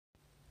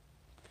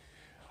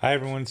Hi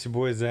everyone, it's your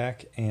boy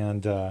Zach,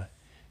 and oh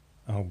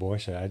boy,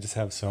 I just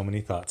have so many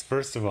thoughts.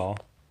 First of all,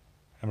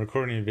 I'm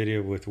recording a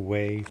video with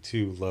way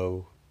too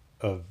low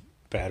of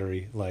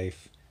battery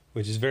life,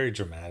 which is very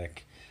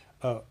dramatic.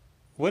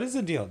 What is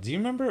the deal? Do you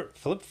remember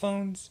flip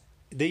phones?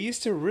 They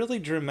used to really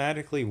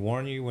dramatically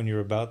warn you when you're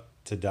about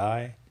to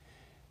die,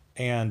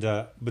 and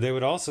but they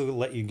would also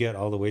let you get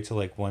all the way to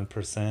like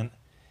 1%.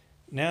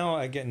 Now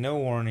I get no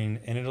warning,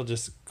 and it'll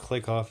just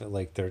click off at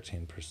like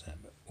 13%.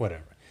 But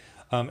whatever.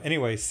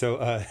 Anyway, so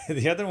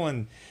the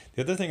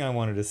other thing I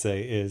wanted to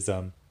say is,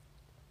 I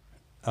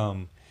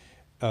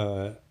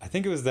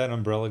think it was that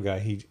umbrella guy.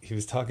 He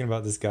was talking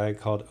about this guy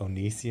called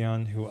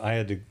Onision, who I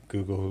had to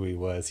Google who he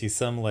was. He's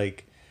some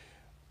like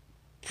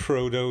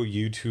proto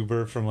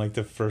YouTuber from like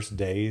the first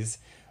days,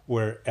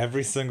 where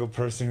every single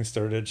person who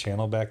started a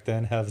channel back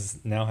then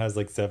now has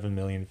like 7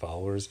 million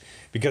followers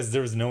because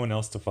there was no one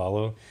else to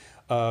follow.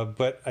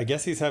 But I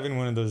guess he's having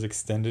one of those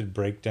extended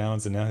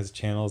breakdowns, and now his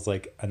channel is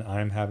like an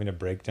I'm having a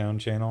breakdown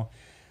channel.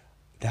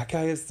 That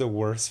guy is the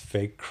worst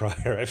fake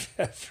crier I've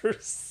ever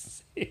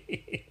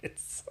seen.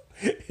 It's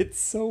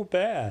so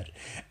bad.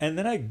 And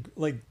then I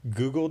like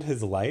Googled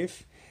his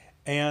life,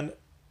 and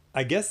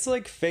I guess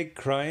like fake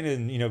crying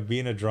and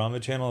being a drama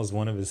channel is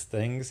one of his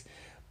things,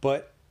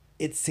 but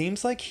it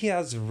seems like he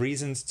has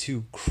reasons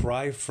to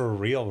cry for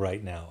real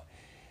right now.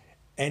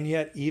 And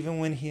yet even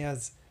when he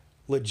has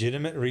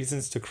legitimate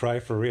reasons to cry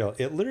for real,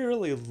 it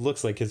literally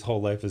looks like his whole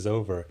life is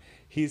over.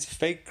 He's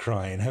fake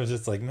crying. I was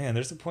just like, man,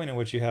 there's a point at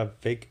which you have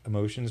fake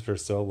emotions for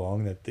so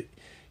long that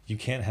you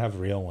can't have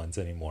real ones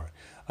anymore.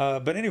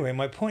 But anyway,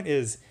 my point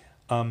is,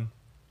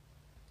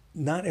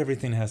 not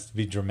everything has to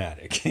be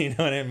dramatic. You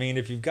know what I mean?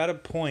 If you've got a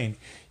point,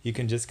 you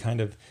can just kind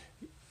of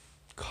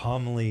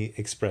calmly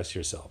express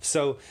yourself.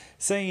 So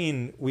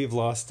saying we've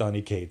lost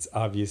Donny Cates,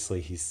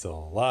 obviously he's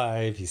still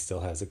alive, he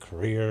still has a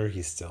career,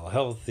 he's still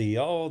healthy,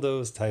 all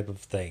those type of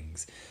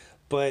things.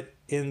 But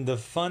in the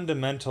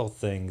fundamental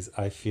things,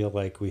 I feel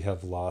like we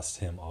have lost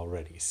him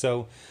already.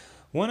 So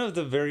one of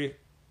the very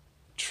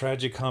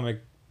tragicomic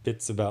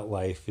bits about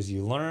life is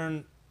you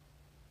learn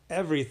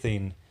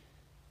everything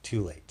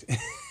too late.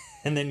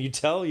 And then you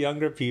tell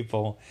younger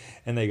people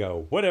and they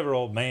go, whatever,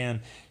 old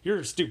man,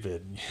 you're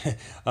stupid.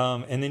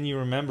 And then you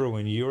remember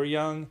when you were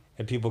young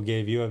and people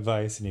gave you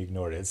advice and you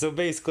ignored it. So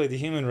basically the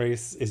human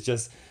race is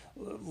just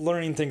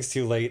learning things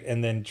too late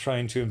and then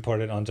trying to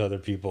impart it onto other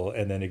people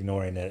and then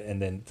ignoring it.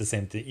 And then the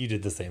same thing, you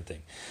did the same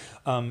thing.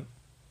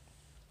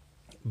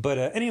 But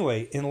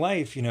anyway, in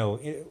life,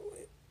 in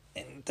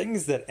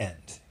things that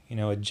end,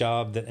 a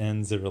job that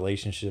ends, a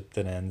relationship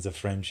that ends, a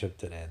friendship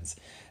that ends,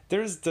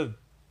 there's the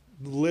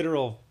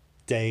literal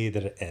day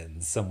that it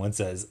ends. Someone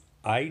says,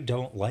 I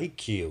don't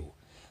like you.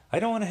 I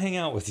don't want to hang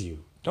out with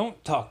you.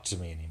 Don't talk to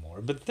me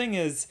anymore. But the thing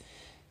is,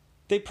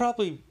 they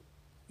probably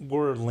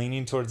were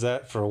leaning towards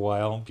that for a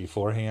while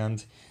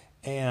beforehand,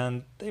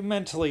 and they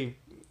mentally,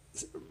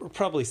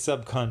 probably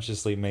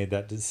subconsciously made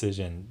that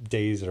decision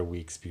days or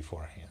weeks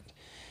beforehand.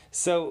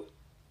 So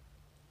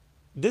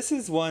this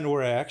is one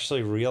where I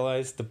actually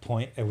realized the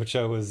point at which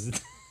I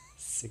was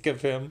sick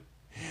of him.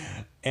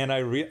 And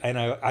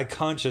I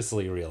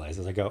consciously realized,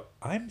 as I go,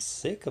 I'm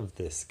sick of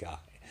this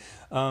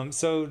guy.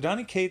 So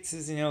Donny Cates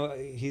is,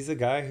 he's a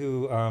guy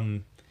who,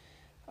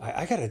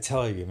 I gotta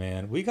tell you,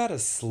 man, we gotta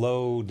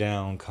slow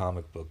down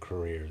comic book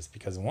careers,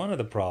 because one of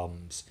the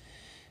problems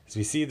is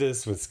we see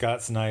this with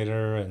Scott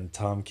Snyder and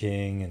Tom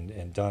King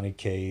and Donny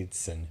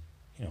Cates and,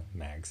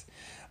 Mags,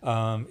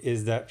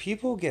 is that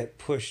people get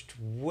pushed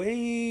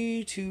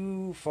way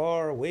too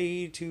far,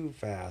 way too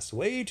fast,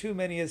 way too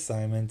many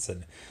assignments,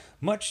 and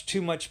much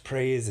too much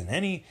praise, and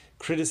any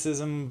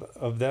criticism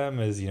of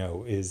them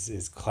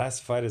is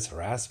classified as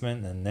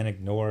harassment and then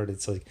ignored.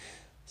 It's like,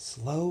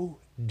 slow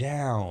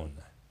down.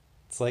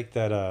 It's like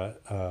that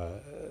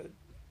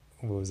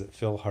what was it,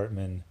 Phil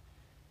Hartman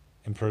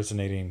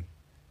impersonating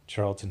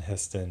Charlton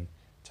Heston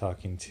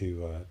talking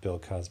to Bill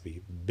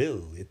Cosby.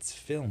 Bill, it's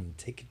film,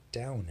 take it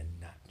down a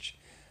notch.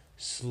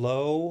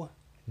 Slow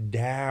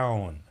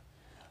down.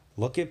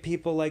 Look at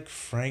people like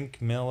Frank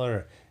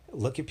Miller.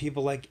 Look at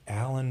people like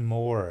Alan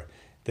Moore.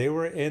 They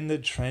were in the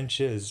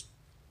trenches.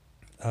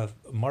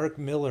 Mark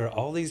Miller,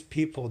 all these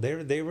people,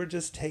 they were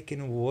just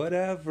taking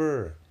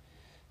whatever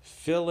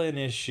fill-in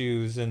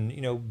issues and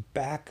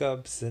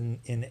backups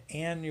and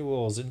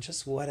annuals and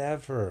just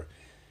whatever.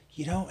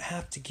 You don't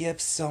have to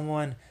give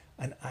someone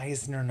an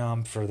Eisner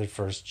nom for their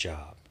first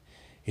job.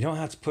 You don't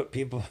have to put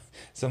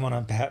someone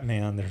on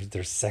Batman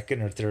their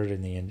second or third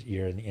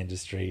year in the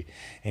industry,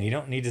 and you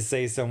don't need to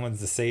say someone's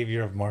the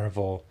savior of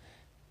Marvel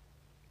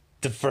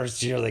the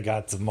first year they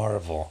got to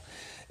Marvel.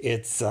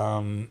 It's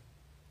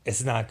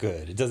not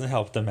good. It doesn't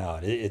help them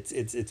out.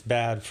 It's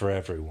bad for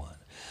everyone.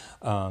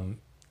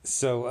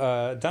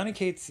 So Donny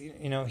Cates,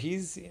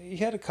 he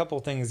had a couple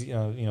things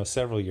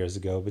several years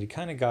ago, but he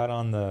kind of got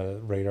on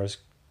the radar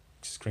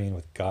screen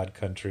with God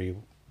Country.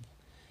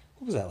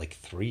 What was that, like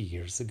 3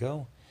 years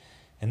ago?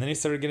 And then he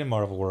started getting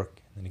Marvel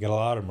work, and then he got a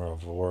lot of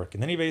Marvel work,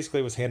 and then he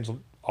basically was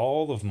handled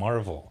all of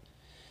Marvel.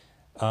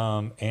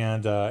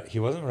 and he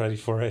wasn't ready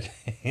for it.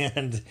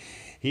 And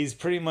he's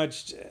pretty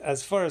much,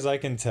 as far as I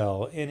can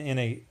tell, in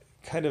a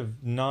kind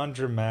of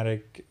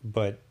non-dramatic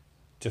but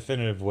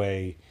definitive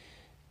way,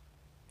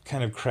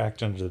 kind of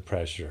cracked under the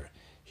pressure.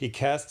 He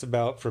cast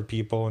about for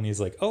people, and he's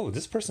like, oh,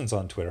 this person's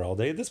on Twitter all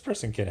day. This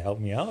person can help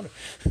me out.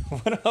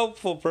 What a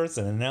helpful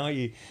person. And now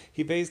he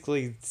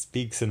basically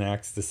speaks and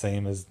acts the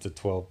same as the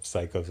 12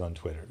 psychos on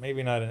Twitter.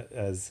 Maybe not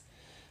as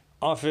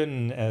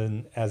often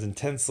and as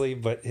intensely,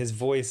 but his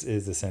voice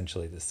is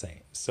essentially the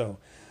same. So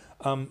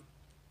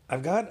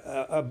I've got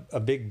a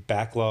big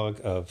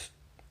backlog of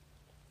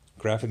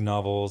graphic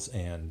novels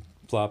and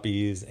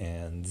floppies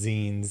and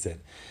zines that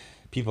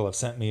people have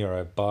sent me or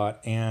I've bought.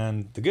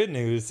 And the good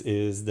news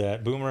is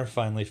that Boomer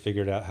finally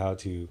figured out how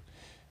to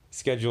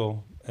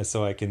schedule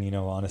so I can,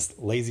 on a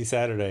lazy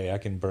Saturday, I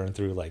can burn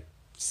through like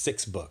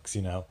 6 books,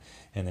 and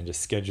then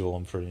just schedule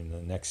them for the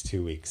next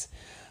 2 weeks.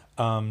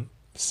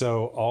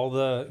 So all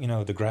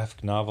the, the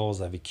graphic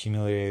novels I've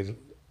accumulated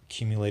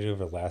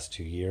over the last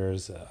 2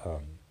 years,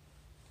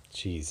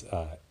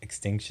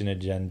 Extinction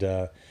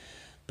Agenda,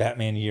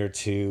 Batman Year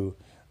 2,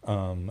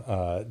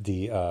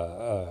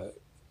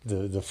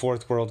 the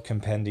Fourth World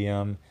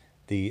Compendium,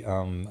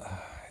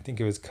 I think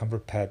it was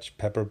Cumberpatch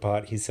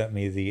Pepperpot. He sent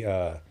me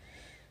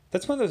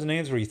that's one of those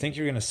names where you think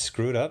you're going to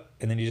screw it up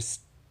and then you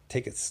just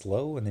take it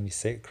slow and then you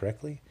say it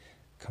correctly.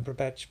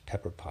 Cumberpatch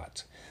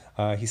Pepperpot.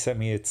 He sent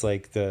me, it's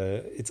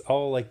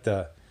all like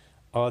the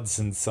odds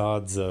and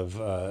sods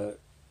of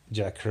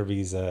Jack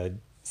Kirby's 70s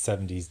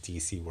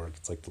DC work.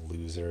 It's like The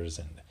Losers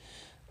and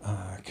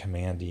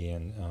Commandy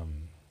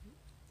and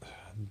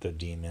The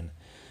Demon.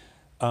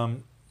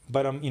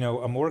 But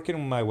I'm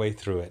working my way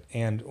through it.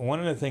 And one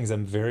of the things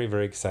I'm very,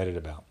 very excited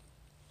about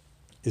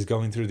is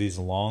going through these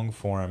long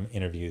form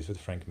interviews with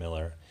Frank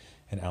Miller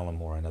and Alan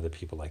Moore and other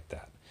people like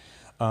that.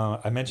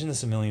 I mentioned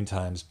this a million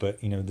times, but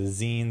the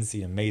zines,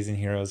 the Amazing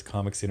Heroes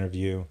comics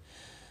interview,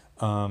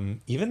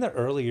 even the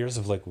early years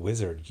of like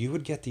Wizard, you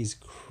would get these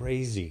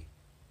crazy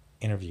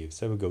interviews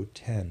that would go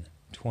 10,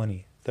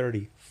 20,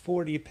 30,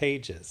 40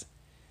 pages.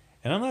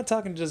 And I'm not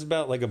talking just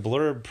about like a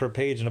blurb per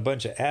page and a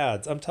bunch of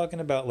ads. I'm talking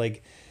about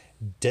like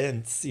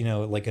dense,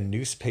 like a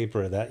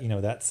newspaper that,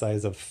 that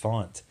size of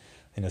font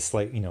in a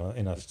slight, in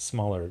a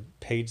smaller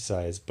page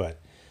size. But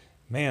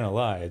man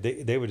alive,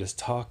 they would just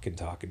talk and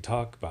talk and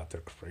talk about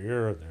their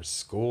career and their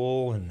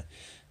school. And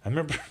I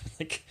remember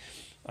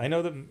I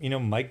know that,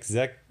 Mike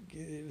Zeck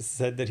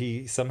said that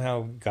he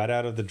somehow got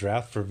out of the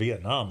draft for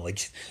Vietnam.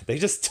 Like they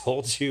just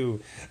told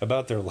you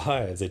about their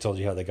lives. They told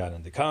you how they got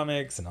into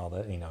comics and all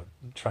that,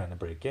 trying to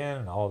break in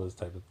and all those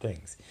type of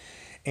things.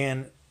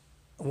 And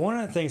one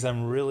of the things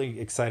I'm really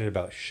excited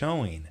about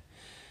showing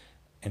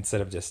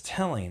instead of just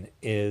telling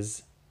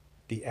is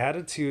the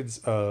attitudes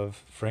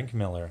of Frank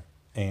Miller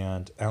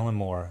and Alan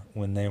Moore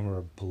when they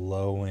were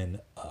blowing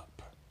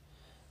up,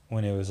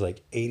 when it was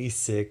like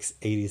 86,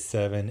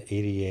 87,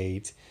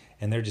 88,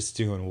 and they're just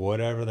doing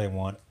whatever they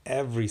want.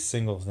 Every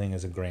single thing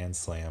is a grand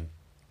slam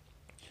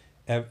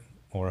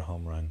or a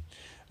home run.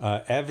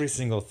 Every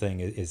single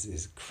thing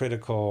is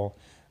critical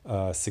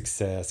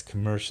success,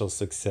 commercial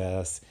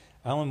success.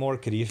 Alan Moore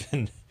could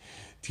even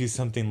do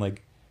something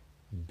like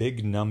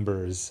Big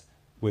Numbers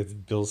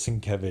with Bill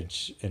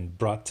Sienkiewicz and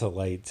Brought to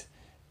Light,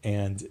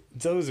 and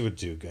those would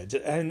do good.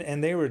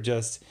 And they were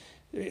just,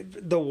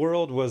 the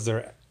world was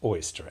their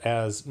oyster,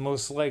 as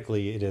most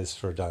likely it is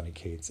for Donny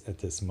Cates at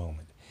this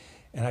moment.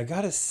 And I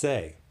gotta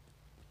say,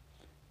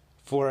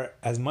 for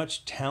as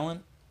much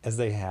talent as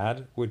they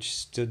had, which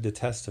stood the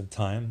test of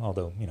time,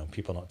 although,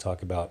 people don't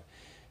talk about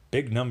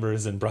Big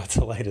Numbers and Brought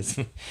to Light as,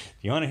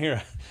 you want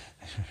to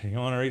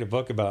read a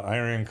book about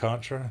Iran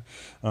Contra?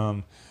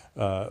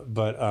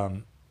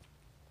 But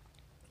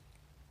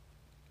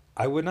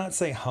I would not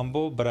say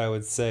humble, but I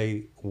would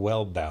say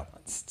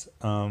well-balanced.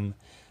 Alan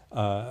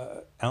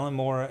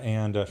Moore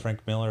and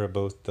Frank Miller are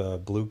both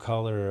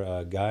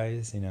blue-collar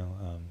guys.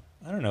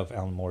 I don't know if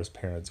Alan Moore's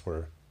parents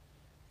were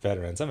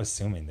veterans. I'm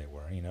assuming they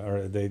were,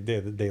 or they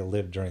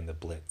lived during the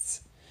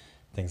Blitz,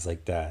 things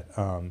like that.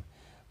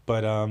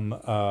 But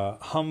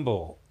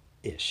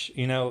humble-ish.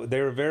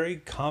 They were very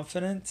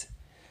confident,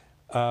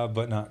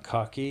 but not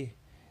cocky,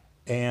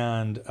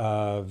 and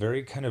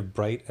very kind of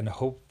bright and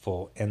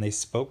hopeful, and they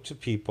spoke to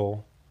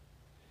people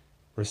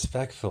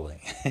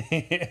respectfully.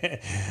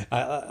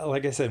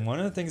 Like I said, one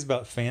of the things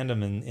about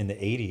fandom in the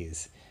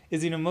 80s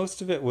is,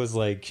 most of it was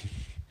like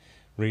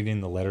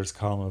reading the letters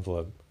column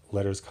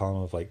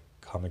of like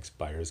Comics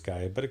Buyer's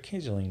Guide, but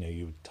occasionally,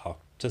 you would talk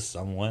to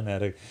someone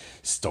at a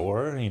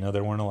store.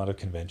 There weren't a lot of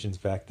conventions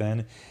back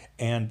then,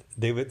 and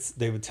they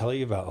would tell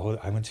you about, oh,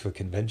 I went to a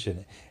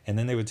convention, and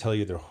then they would tell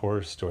you their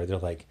horror story. They're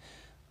like,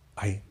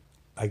 I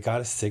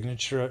got a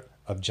signature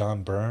of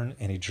John Byrne,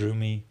 and he drew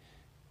me,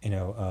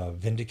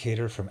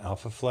 Vindicator from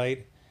Alpha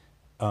Flight.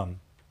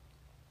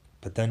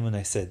 But then when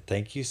I said,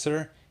 thank you,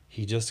 sir,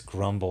 he just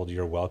grumbled,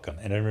 you're welcome.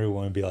 And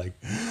everyone would be like,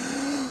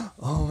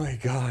 oh my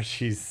gosh,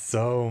 he's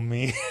so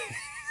mean.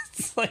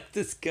 It's like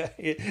this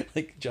guy,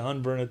 like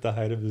John Byrne at the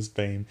height of his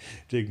fame,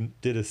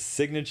 did a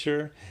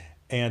signature,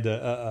 and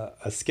a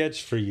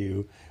sketch for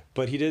you,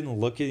 but he didn't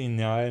look at you in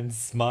the eye and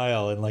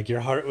smile, and like your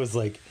heart was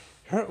like,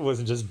 heart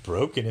wasn't just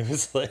broken, it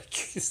was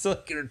like it's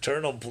like an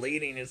eternal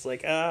bleeding. It's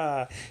like,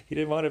 he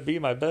didn't want to be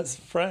my best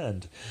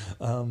friend.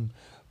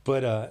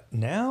 But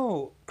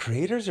now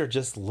creators are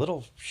just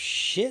little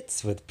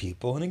shits with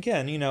people. And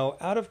again,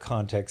 out of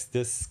context,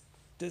 this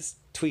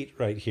tweet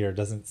right here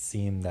doesn't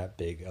seem that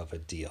big of a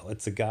deal.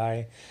 It's a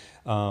guy,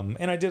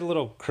 and I did a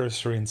little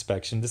cursory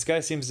inspection. This guy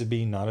seems to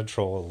be not a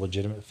troll, a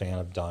legitimate fan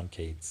of Donny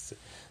Cates.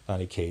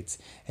 And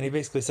he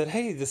basically said,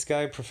 hey, this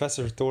guy,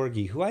 Professor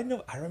Thorgy, who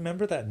I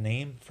remember that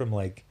name from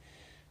like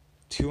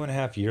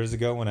 2.5 years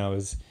ago when I'm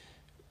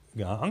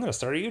going to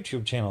start a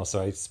YouTube channel.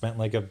 So I spent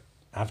like a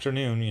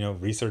afternoon,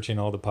 researching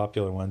all the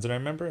popular ones. And I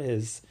remember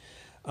his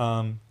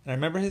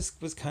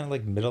was kind of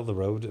like middle of the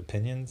road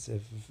opinions,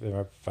 if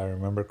I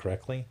remember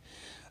correctly.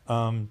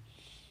 And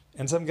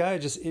some guy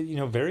just,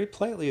 very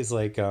politely is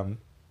like,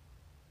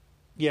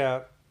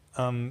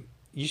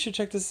 you should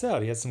check this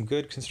out. He has some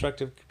good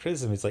constructive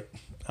criticism. He's like,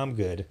 I'm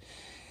good.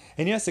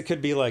 And yes, it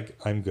could be like,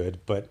 I'm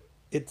good, but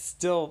it's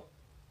still,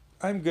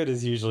 I'm good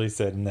is usually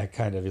said in that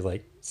kind of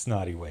like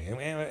snotty way.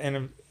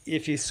 And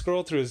if you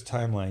scroll through his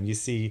timeline, you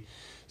see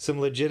some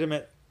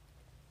legitimate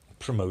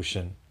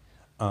promotion,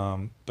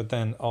 but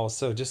then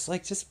also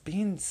just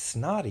being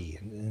snotty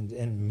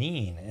and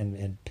mean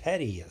and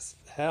petty as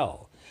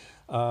hell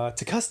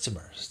to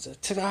customers,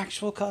 to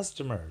actual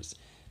customers.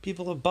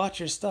 People have bought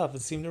your stuff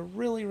and seem to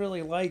really,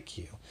 really like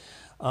you.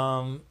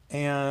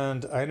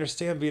 And I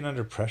understand being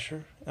under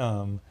pressure,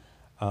 and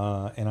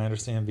I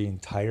understand being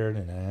tired,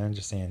 and I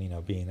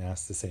understand, being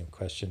asked the same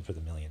question for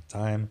the millionth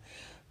time,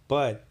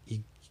 but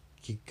you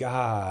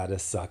gotta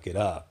suck it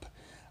up.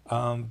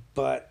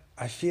 But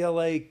I feel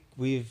like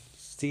we've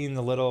seen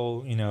the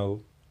little,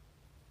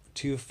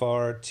 too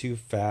far, too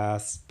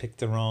fast, pick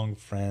the wrong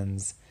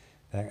friends,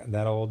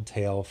 that old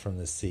tale from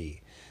the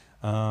sea.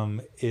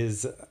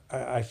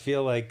 I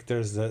feel like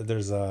there's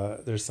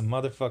some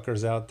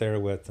motherfuckers out there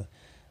with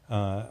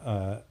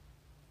the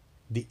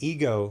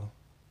ego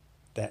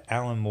that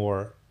Alan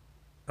Moore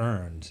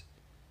earned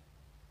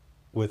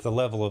with the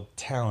level of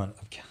talent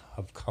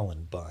of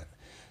Cullen Bunn.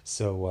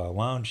 So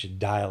why don't you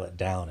dial it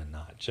down a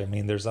notch? I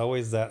mean, there's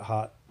always that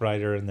hot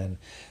writer, and then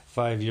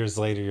 5 years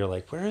later, you're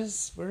like, where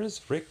is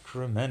Rick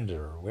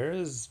Remender? Where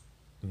is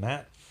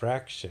Matt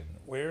Fraction?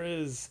 Where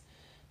is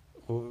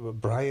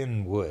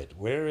Brian Wood?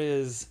 Where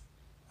is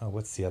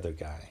what's the other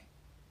guy?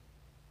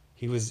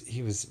 He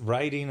was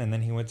writing, and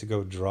then he went to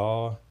go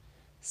draw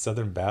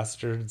Southern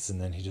Bastards, and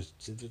then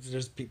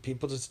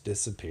people just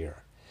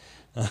disappear.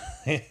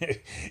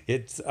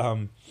 It's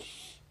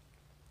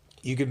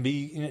you can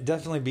be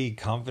definitely be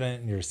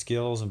confident in your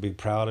skills and be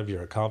proud of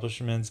your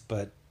accomplishments,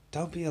 but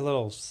don't be a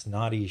little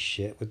snotty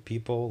shit with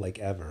people like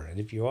ever. And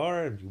if you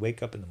are, if you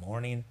wake up in the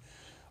morning,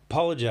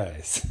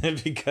 apologize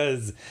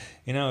because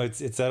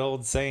it's that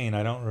old saying.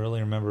 I don't really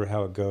remember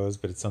how it goes,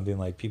 but it's something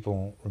like people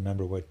won't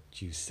remember what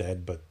you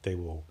said, but they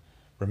will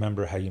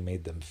remember how you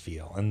made them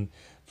feel. And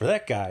for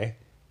that guy,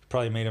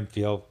 probably made him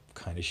feel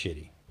kind of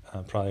shitty.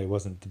 Probably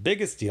wasn't the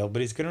biggest deal,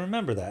 but he's going to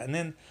remember that. And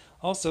then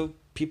also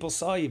people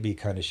saw you be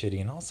kind of shitty,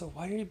 and also,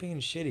 why are you being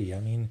shitty? I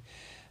mean,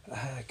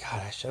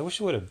 gosh, I wish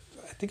I would have.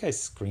 I think I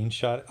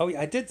screenshot. Oh, yeah,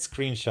 I did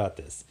screenshot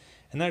this,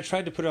 and then I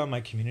tried to put it on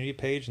my community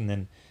page, and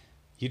then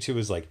YouTube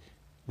was like,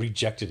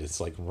 rejected. It's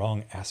like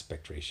wrong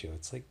aspect ratio.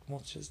 It's like,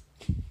 well, just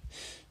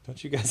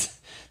don't you guys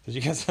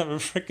have a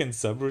freaking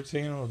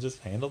subroutine that'll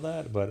just handle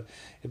that? But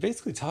it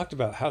basically talked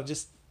about how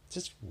just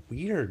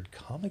weird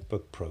comic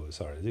book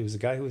pros are. There was a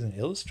guy who was an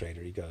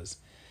illustrator. He goes,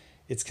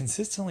 it's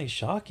consistently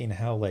shocking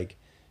how like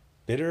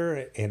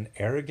bitter and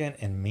arrogant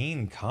and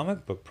mean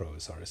comic book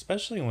pros are,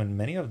 especially when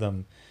many of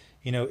them,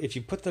 if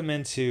you put them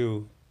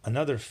into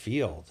another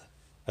field,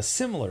 a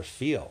similar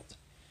field,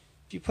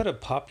 if you put a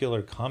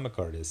popular comic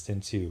artist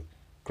into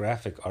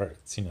graphic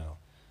arts,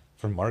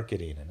 for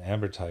marketing and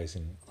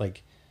advertising,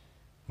 like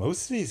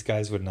most of these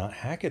guys would not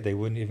hack it. They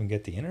wouldn't even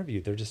get the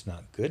interview. They're just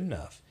not good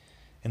enough.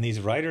 And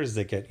these writers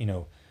that get,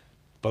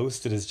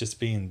 boasted as just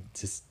being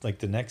just like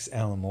the next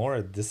Alan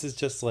Moore, this is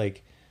just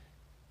like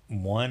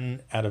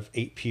 1 out of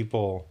 8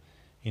 people,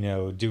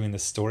 doing the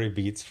story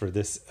beats for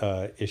this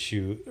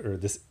issue or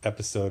this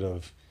episode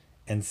of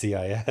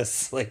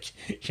NCIS. Like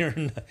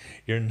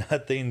you're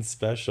nothing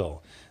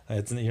special.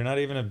 You're not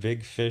even a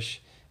big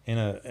fish in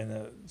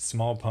a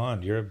small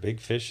pond. You're a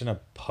big fish in a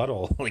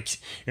puddle. Like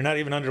you're not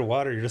even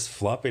underwater. You're just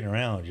flopping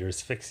around. You're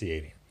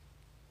asphyxiating.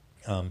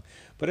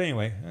 But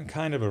anyway,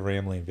 kind of a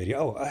rambling video.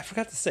 Oh, I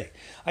forgot to say,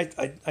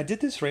 I did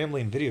this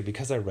rambling video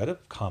because I read a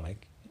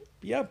comic.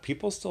 Yeah,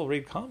 people still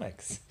read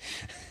comics.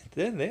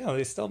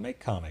 They still make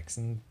comics,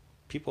 and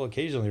people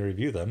occasionally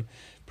review them.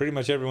 Pretty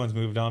much everyone's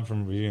moved on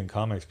from reviewing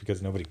comics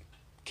because nobody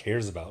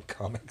cares about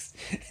comics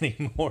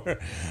anymore.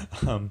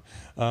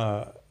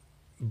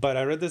 But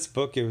I read this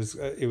book. It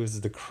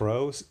was the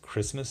Crow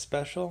Christmas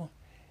special,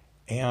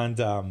 and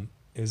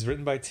it was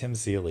written by Tim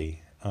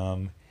Seeley.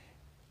 And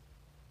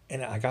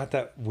I got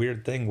that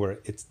weird thing where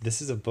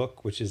this is a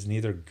book which is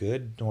neither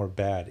good nor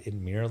bad. It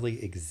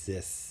merely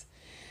exists.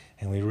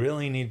 And we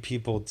really need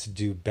people to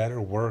do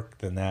better work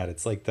than that.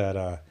 It's like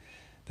that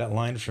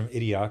line from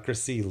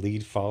Idiocracy,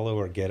 lead, follow,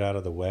 or get out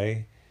of the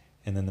way.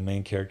 And then the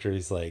main character,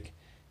 he's like,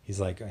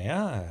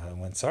 yeah,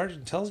 when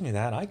Sergeant tells me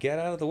that, I get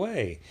out of the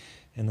way.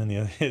 And then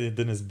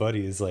then his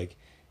buddy is like,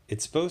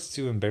 it's supposed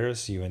to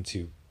embarrass you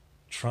into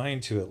trying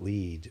to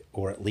lead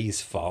or at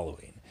least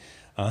following.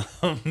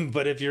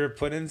 But if you're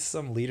put in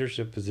some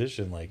leadership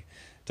position, like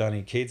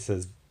Donny Cates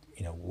says,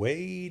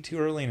 way too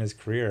early in his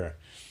career,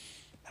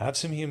 have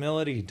some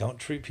humility. Don't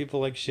treat people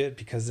like shit,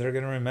 because they're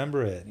going to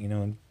remember it.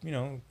 In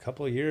a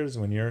couple of years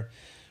when you're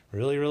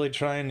really, really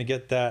trying to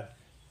get that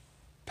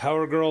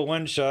Power Girl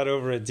one shot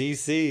over at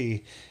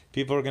DC,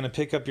 people are going to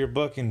pick up your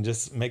book and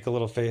just make a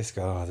little face,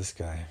 go, oh, this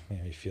guy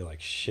made me feel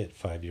like shit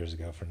 5 years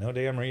ago for no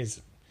damn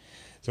reason.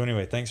 So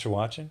anyway, thanks for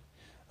watching.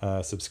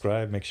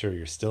 Subscribe. Make sure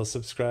you're still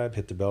subscribed.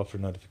 Hit the bell for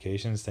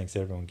notifications. Thanks to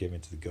everyone giving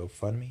to the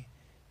GoFundMe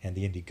and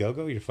the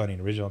Indiegogo. You're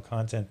funding original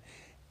content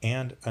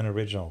and an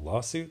original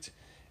lawsuit.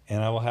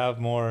 And I will have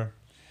more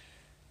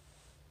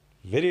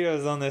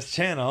videos on this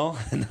channel,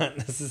 not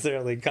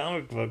necessarily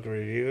comic book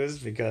reviews,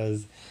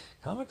 because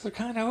comics are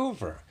kind of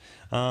over.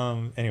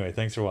 Anyway,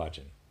 thanks for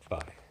watching.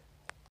 Bye.